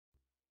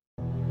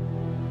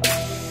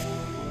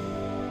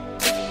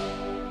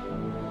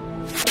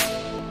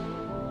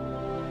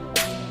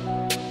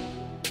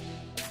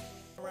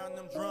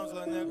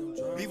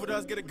with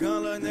us, get a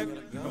gun, little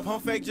nigga. The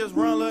pump fake, just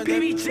run, little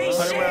nigga.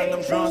 100 round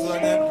them drums, little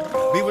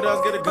nigga. Be with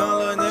us, get a gun,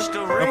 little nigga.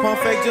 The pump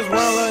fake, just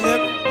run, little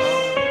nigga.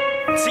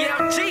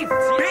 TLG,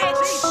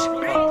 bitch.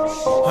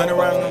 100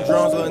 round them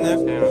drums, little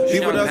nigga. Be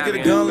with us, get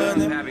a gun, little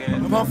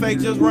nigga. The pump fake,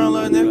 just run,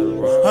 little nigga.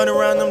 100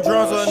 round them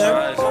drums, little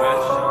nigga.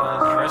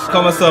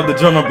 Call myself the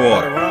drummer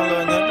boy.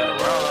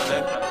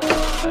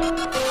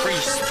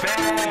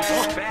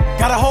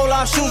 Got a whole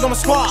lot of shoes on my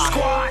squad.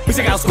 We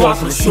take out a squad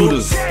full of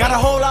shooters. Got a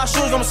whole lot of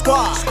shoes on my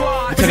squad.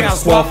 We take out a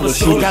squad full of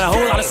shooters. Got a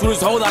whole lot of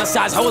shooters, whole lot of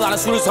shots, whole lot of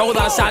shooters, whole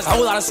lot of shots,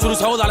 whole lot of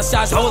shooters, whole lot of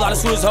shots, whole lot of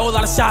shooters, whole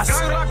lot of shots.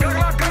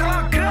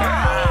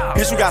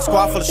 Bitch, we got a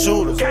squad full of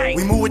shooters.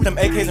 We move with them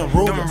AKs and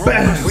Rubens.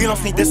 We don't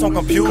sneak this on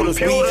computers.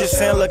 We just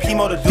send lil'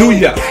 chemo to do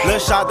ya. Lil'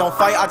 shot don't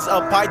fight, I just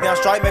up pipe down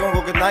strike, make him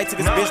go good night to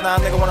this bitch. Now a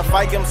nigga wanna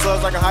fight, give him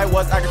slugs like a high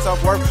was acting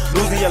tough work,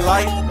 losing your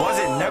life. Was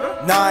it nigga?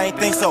 Nah, I ain't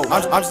think so.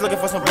 I'm just looking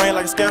for some brain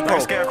like a scarecrow.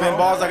 Spin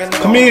balls like a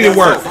nigga. Community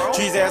work.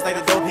 Cheese ass like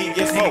the dope he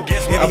gets smoked.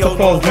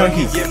 Afterpulse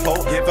Junkies. Get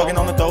poked. Fucking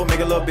on the dope, make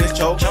a little bitch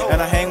choke.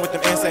 And I hang with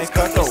them insane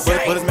cutthroat.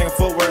 Bullets making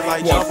footwork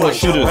like jump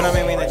rope. When I'm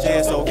in the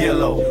jail, so get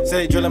low.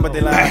 Say they drilling, but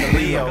they lying to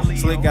Leo.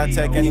 Slick got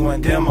tech,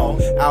 anyone demo.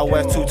 Out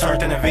west, 2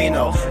 turned into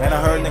Vino. And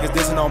I heard niggas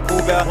dissing on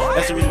Pooh Bell.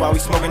 That's the reason why we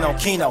smoking on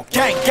Kino.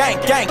 Gang, gang,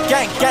 gang,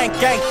 gang, gang,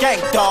 gang, gang,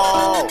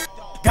 dawg.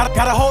 Got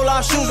a whole lot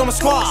of shoes on my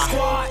squad.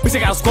 We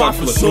take out a squad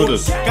full of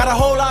shooters. Got a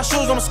whole lot of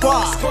shoes on my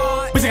squad.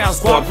 We take out a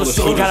squad full of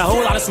shooters. Got a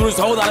whole lot of shooters,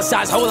 whole lot of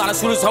shots, whole lot of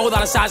shooters, whole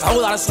lot of shots, whole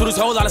lot of shooters,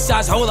 whole lot of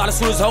shots, whole lot of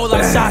shooters, whole lot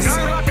of shots.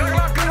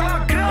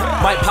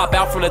 Might pop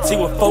out from the T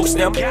with folks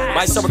them.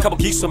 Might serve a couple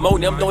geeks from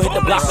them. Don't hit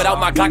the block without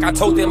my Glock. I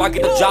told them I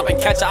get the job and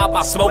catch her out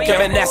by smoke him,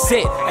 and that's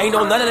it. Ain't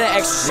no none of that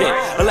extra shit.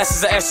 Unless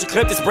it's an extra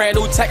clip, this brand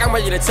new tech. I'm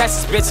ready to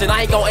test this bitch, and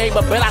I ain't gon' aim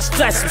up, but I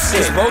stress some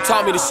shit. This bro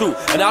taught me to shoot,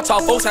 and I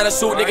taught folks how to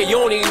shoot. Nigga, you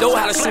don't even know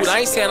how to shoot. I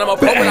ain't saying I'm a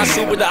pro when I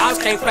shoot, but the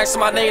ops can't flex on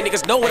my name.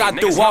 Niggas know what I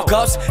do. Walk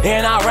ups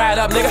and I ride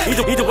up,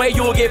 nigga. Either way,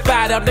 you will get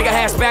fired up. Nigga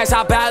has bags,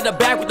 I bow in the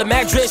back with the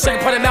mag drip, shake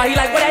put him out. He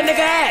like, where that nigga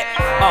at?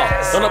 Oh,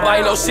 don't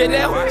nobody know shit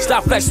now.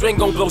 Stop flex, you ain't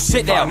gon' blow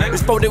shit down.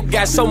 This bro nigga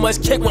got so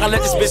much kick when I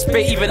let this bitch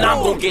spit, even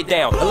I'm gon' get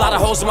down. A lot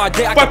of holes in my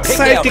dick, I can pick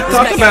down.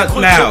 Talk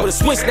about now. With a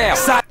switch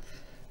now.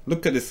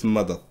 Look at this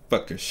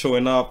motherfucker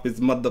showing off his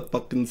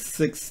motherfucking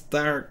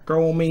 6-star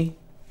chromie.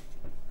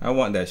 I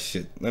want that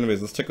shit. Anyways,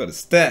 let's check out the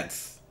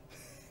stats.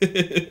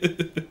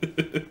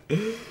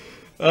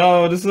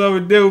 Oh, this is what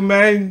we do,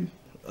 man.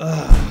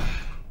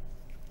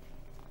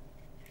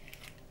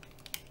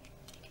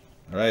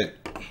 Alright.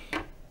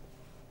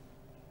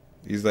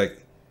 He's like,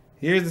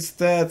 here's the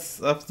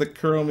stats of the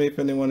chromie if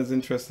anyone is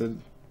interested.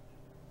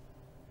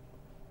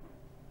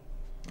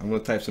 I'm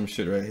gonna type some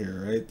shit right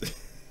here, right?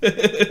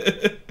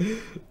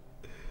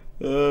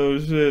 Oh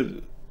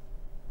shit.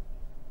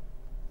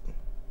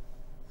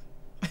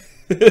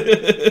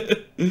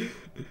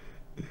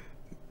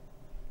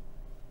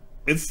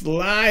 It's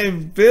live,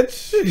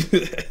 bitch.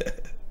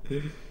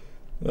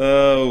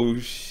 Oh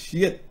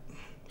shit,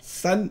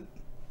 son.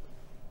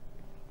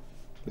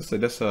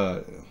 That's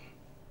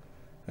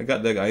I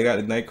got the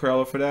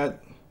Nightcrawler for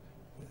that.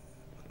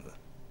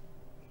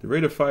 The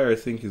rate of fire I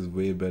think is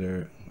way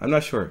better. I'm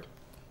not sure.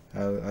 I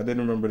didn't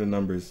remember the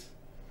numbers.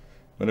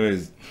 But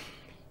anyways.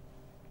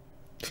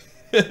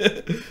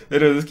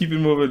 Anyways, let's keep it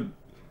moving.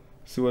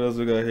 See what else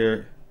we got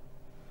here.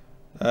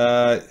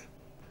 Let's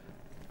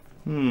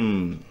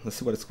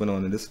see what's going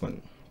on in this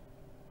one.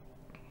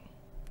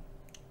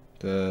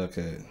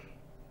 Okay.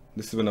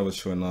 This is when I was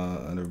showing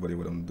everybody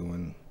what I'm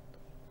doing.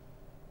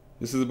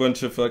 This is a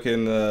bunch of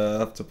fucking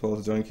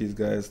Afterpulse Junkies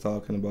guys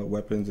talking about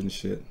weapons and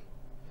shit.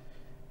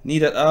 Need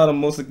that out.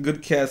 Most of the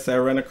good cats I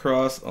ran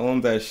across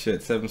own that shit.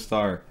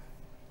 7-star.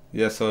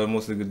 Yeah, so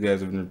most of the good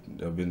guys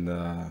have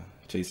been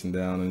chasing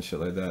down and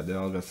shit like that. They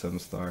all got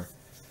 7-star.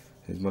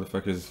 These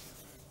motherfuckers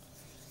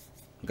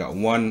got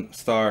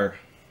 1-star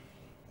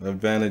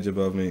advantage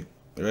above me,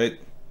 right?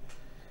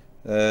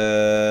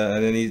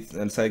 And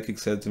then Sidekick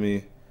said to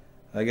me,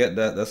 "I get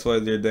that. That's why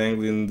they're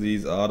dangling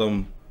these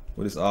autumn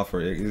with this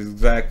offer."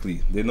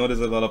 Exactly. They know there's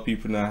a lot of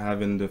people not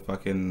having the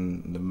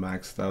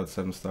maxed out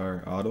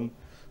 7-star autumn,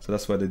 so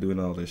that's why they're doing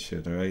all this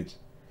shit, right?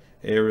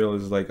 Ariel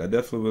is like, I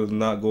definitely will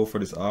not go for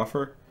this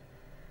offer.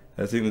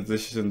 I think the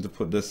decision to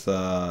put this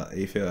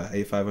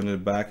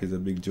A500 back is a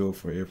big joke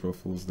for April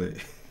Fool's Day.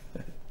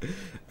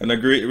 And a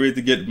great way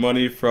to get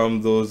money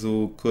from those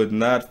who could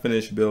not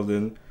finish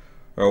building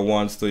or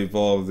wants to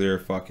evolve their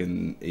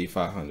fucking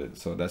A500.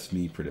 So that's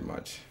me pretty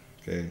much.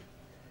 Okay.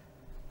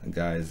 And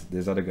guys,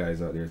 there's other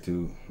guys out there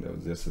too that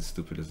was just as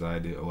stupid as I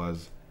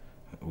was,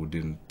 who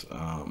didn't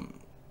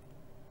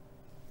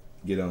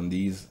get on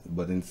these,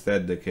 but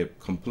instead they kept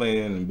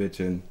complaining and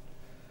bitching.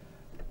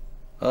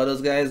 Oh,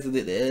 those guys,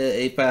 the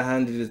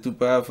A500 is too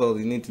powerful,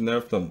 you need to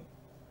nerf them.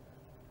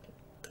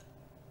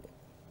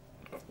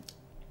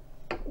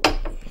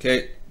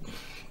 Okay,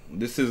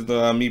 this is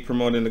me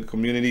promoting the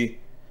community.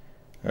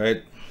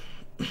 Alright,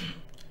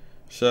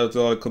 shout out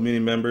to all the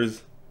community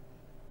members.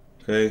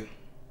 Okay,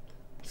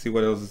 see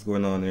what else is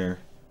going on here.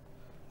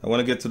 I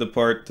want to get to the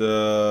part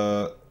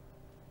the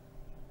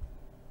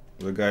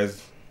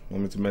guys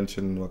Want me to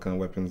mention what kind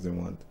of weapons they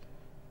want?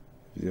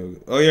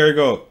 Oh, here we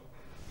go.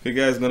 Okay,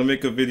 guys, gonna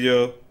make a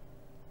video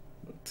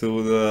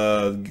to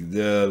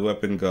the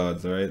weapon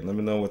gods. All right, let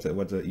me know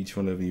what each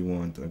one of you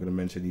want. I'm gonna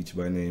mention each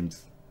by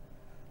names.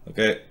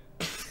 Okay,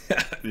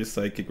 your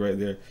psychic right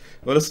there.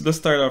 Well, let's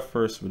start off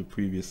first with the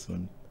previous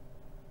one.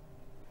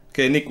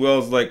 Okay, Nick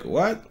Wells like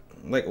what?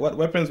 Like what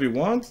weapons we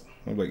want?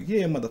 I'm like,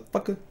 yeah,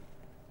 motherfucker.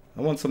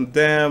 I want some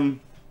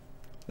damn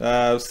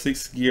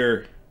 6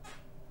 gear.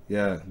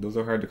 Yeah, those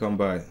are hard to come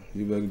by.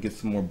 You better get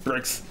some more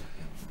bricks.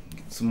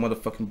 Get some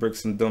motherfucking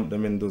bricks and dump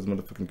them in those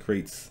motherfucking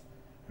crates.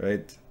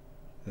 Right?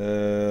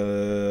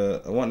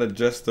 I want the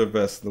Jester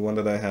vest, the one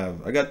that I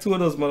have. I got 2 of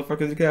those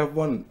motherfuckers, you can have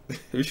 1.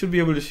 We should be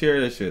able to share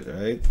that shit,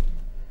 right?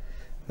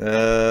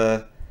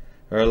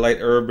 Or light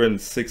urban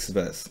 6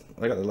 vest.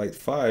 I got the light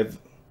 5.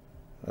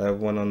 I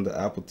have one on the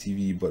Apple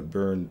TV but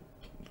burned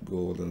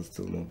gold and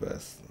still no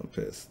vest. I'm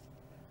pissed.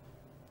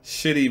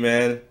 Shitty,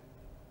 man.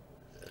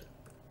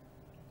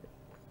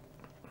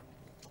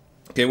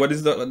 Okay, what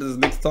is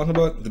Nick's talking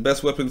about? The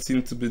best weapon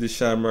seems to be the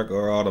Shamrock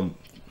or Autumn.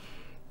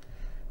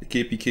 The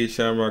KPK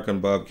Shamrock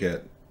and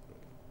Bobcat.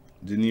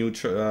 The new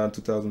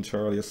 2000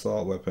 Charlie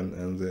assault weapon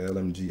and the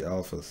LMG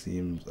Alpha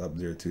seems up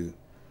there too.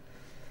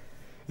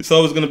 It's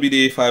always gonna be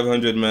the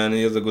A500, man.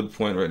 He has a good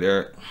point right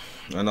there.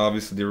 And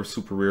obviously they were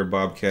super rare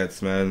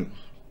Bobcats, man.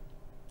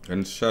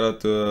 And shout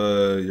out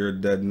to your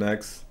dead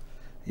next.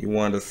 You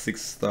want a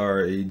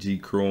 6-star AG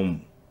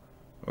Chrome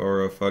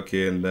or a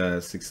fucking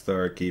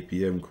 6-star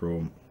KPM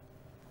Chrome.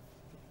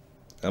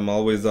 I'm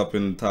always up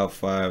in the top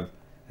 5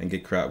 and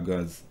get crap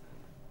guns.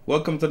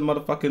 Welcome to the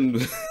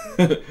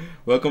motherfucking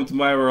welcome to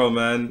my world,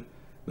 man.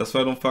 That's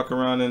why I don't fuck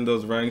around in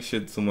those rank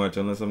shit so much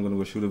unless I'm gonna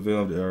go shoot a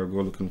video or go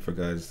looking for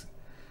guys.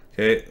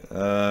 Okay,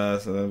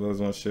 so that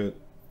was one shit.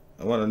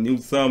 I want a new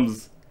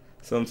thumbs.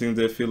 Something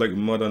that feel like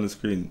mud on the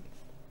screen.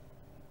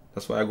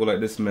 That's why I go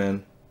like this,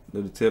 man.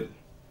 Little tip.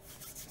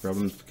 Rub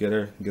them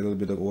together, get a little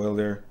bit of oil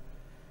there.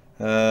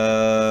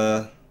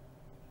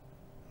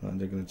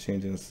 They're gonna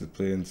change it to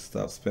play and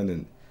stop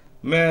spending.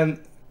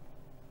 Man,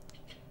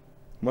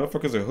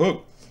 motherfuckers are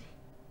hooked.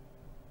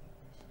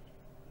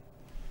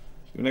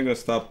 We're not gonna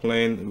stop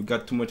playing. We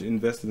got too much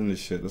invested in this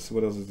shit. Let's see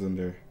what else is in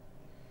there.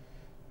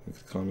 I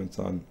could comment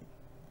on.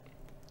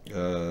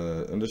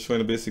 I'm just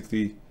showing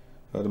basically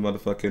how the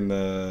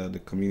motherfucking the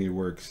community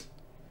works.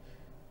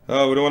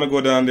 Oh, we don't want to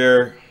go down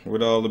there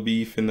with all the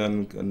beef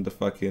and the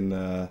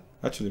fucking.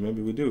 Actually,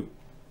 maybe we do.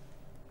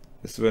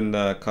 This is when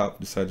cop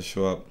decided to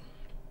show up,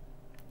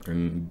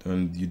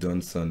 and you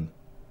done, son.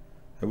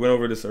 I went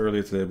over this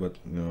earlier today, but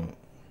you know.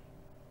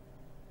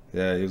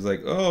 Yeah, he was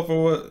like, "Oh,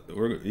 for what?"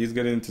 He's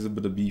getting into a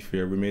bit of beef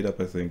here. We made up,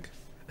 I think.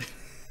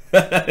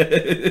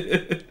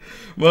 Motherfucker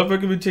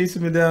been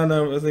chasing me down.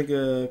 I think,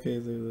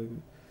 okay, so,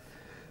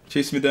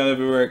 chase me down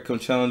everywhere. Come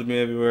challenge me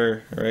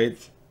everywhere. All right.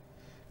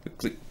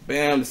 Click,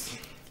 bam.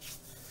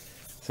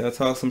 Say I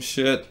talk some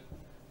shit.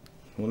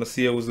 I want to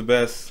see who's the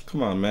best.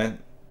 Come on, man.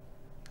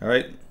 All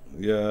right.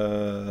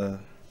 Yeah.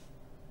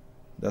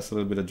 That's a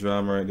little bit of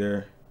drama right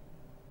there.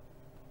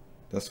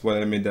 That's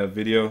why I made that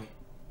video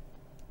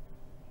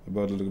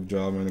about a little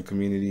drama in the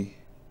community.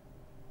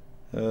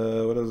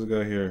 What else we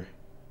got here?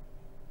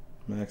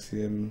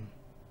 Maxim.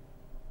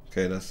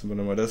 Okay, that's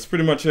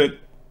pretty much it.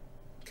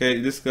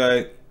 Okay, this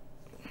guy,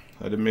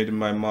 I done made him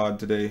my mod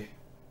today.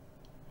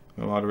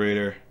 My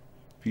moderator,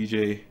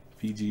 PJ,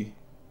 PG,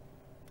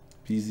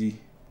 PZ.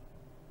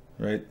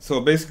 Right.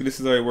 So basically, this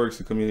is how it works.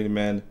 The community,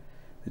 man.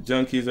 The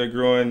junkies are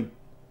growing.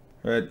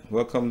 Right.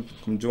 Welcome.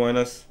 Come join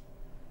us.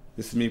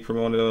 This is me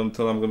promoting them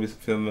until I'm gonna be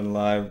filming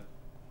live.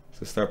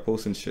 So start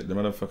posting shit. The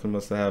motherfucker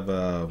must have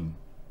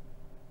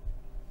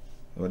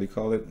what do you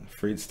call it?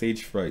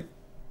 Stage fright.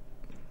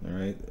 All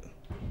right.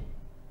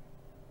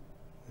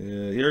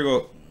 Yeah. Here we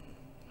go.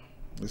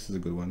 This is a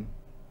good one.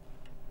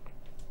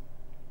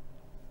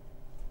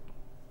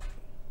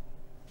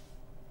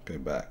 Okay,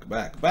 back,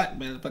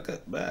 motherfucker,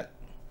 back.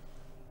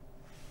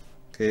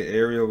 Okay,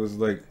 Ariel was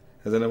like,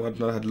 has anyone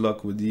not had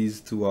luck with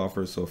these 2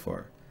 offers so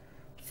far?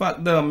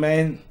 Fuck them,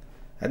 man.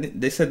 I think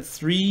they said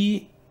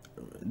 3.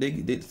 They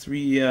did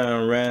 3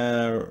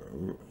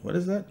 what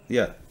is that?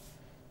 Yeah,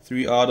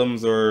 3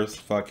 autumns or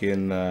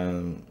fucking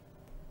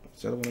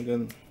what's the other one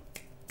again?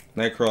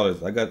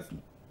 Nightcrawlers. I got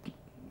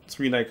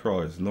 3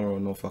 Nightcrawlers.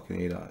 No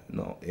fucking 8.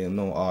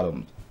 No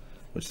autumn,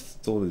 which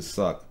totally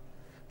suck.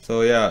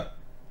 So yeah,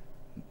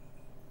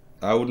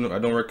 I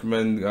don't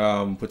recommend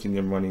putting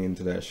your money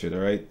into that shit. All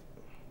right.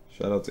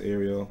 Shout out to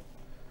Ariel.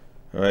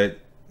 All right.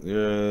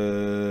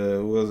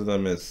 Who else did I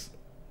miss?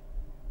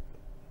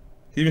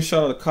 Even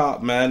shout out to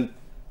Cop, man.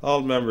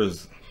 All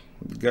members,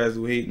 the guys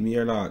who hate me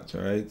or not.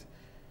 All right.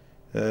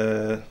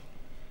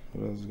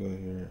 What else we got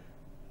here?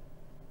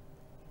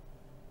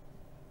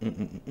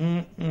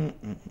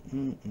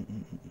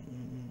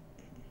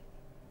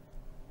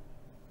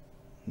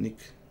 Nick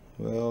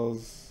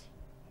Wells.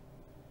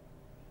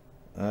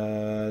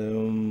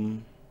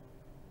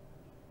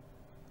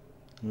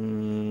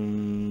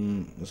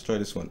 Let's try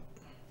this one.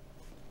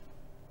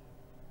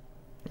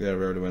 Yeah,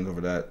 we already went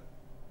over that.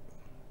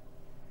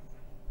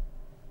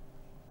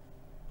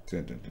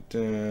 Like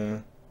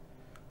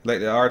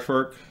the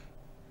artwork?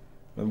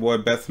 My boy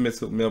Beth Smith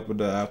hooked me up with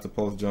the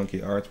Afterpulse Junkie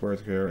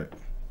artwork here.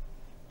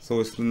 So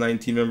it's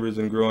 19 members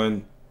and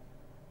growing.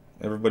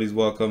 Everybody's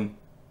welcome.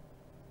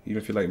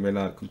 Even if you like me or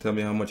not, come tell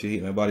me how much you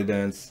hate my body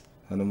dance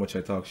and how much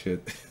I talk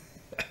shit.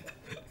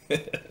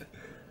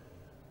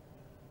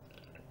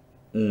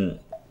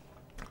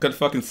 Got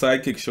fucking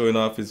sidekick showing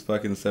off his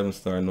fucking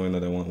 7-star knowing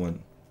that I want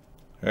one.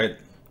 Alright?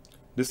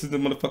 This is the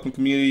motherfucking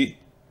community.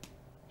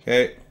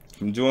 Okay?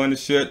 I'm enjoying the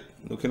shit.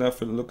 Looking out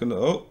for the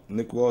oh,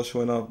 Nick Wall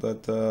showing off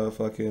that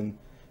fucking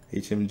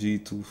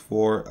HMG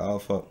 24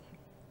 Alpha.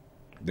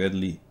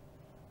 Deadly.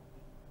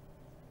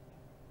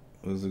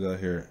 What's it got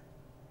here?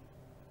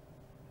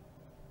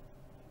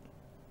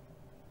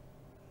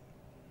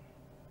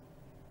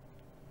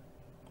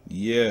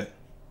 Yeah.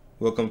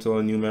 Welcome to all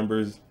the new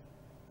members.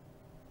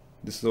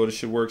 This is how this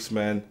shit works,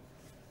 man.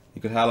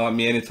 You can holler at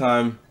me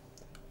anytime.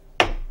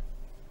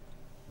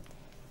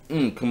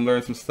 Come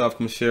learn some stuff.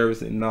 Come share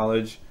with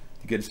knowledge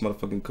to get this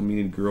motherfucking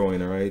community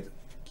growing, alright?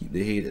 Keep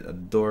the hate at the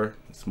door.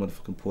 This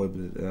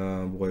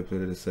motherfucking boy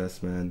played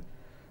assess, man.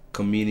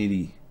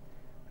 Community.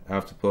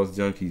 Afterpulse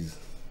Junkies.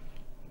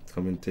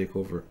 Come and take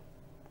over.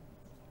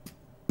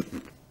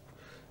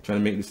 Trying to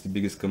make this the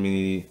biggest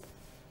community.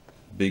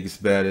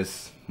 Biggest,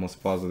 baddest,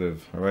 most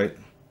positive, alright?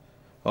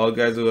 All the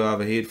guys who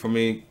have a hate for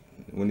me,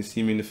 when you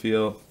see me in the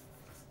field,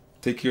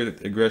 take your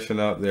aggression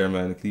out there,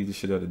 man. Leave the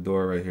shit out the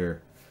door right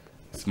here.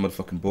 This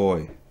motherfucking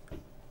boy.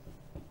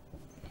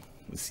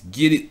 Let's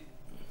get it.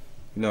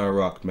 You know I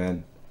rock,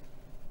 man.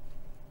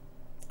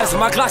 So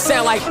my Glock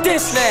sound like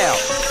this now.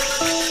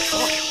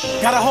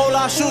 Got a whole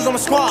lot of shoes on the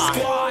squad.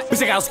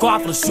 Bitch, I got a squad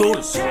full of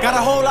shooters. Got a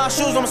whole lot of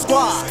shoes on the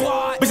squad.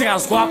 Bitch, I got a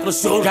squad full of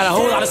shooters. Got a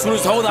whole lot of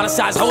shooters, whole lot of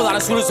size, whole lot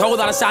of shooters, whole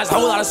lot of size,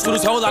 whole lot of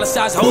shooters, whole lot of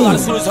size, whole lot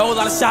of shooters, whole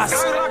lot of size.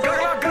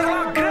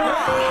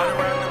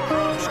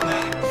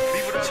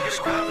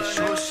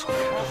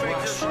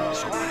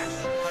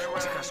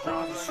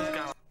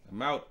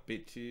 I'm out,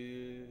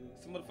 bitches.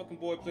 Some motherfucking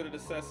boy played at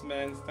assess,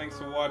 man. Thanks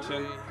for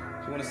watching.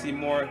 If you want to see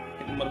more,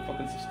 hit the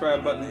motherfucking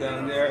subscribe button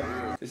down there.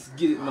 Let's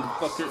get it,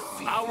 motherfucker.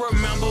 I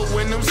remember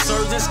when them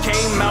surgeons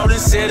came out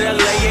and said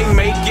LA ain't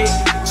make it.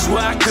 Swear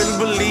I couldn't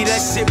believe that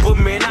shit, but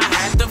man, I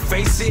had to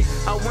face it.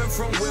 I went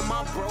from where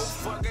my bro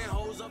fucking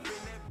hoes up in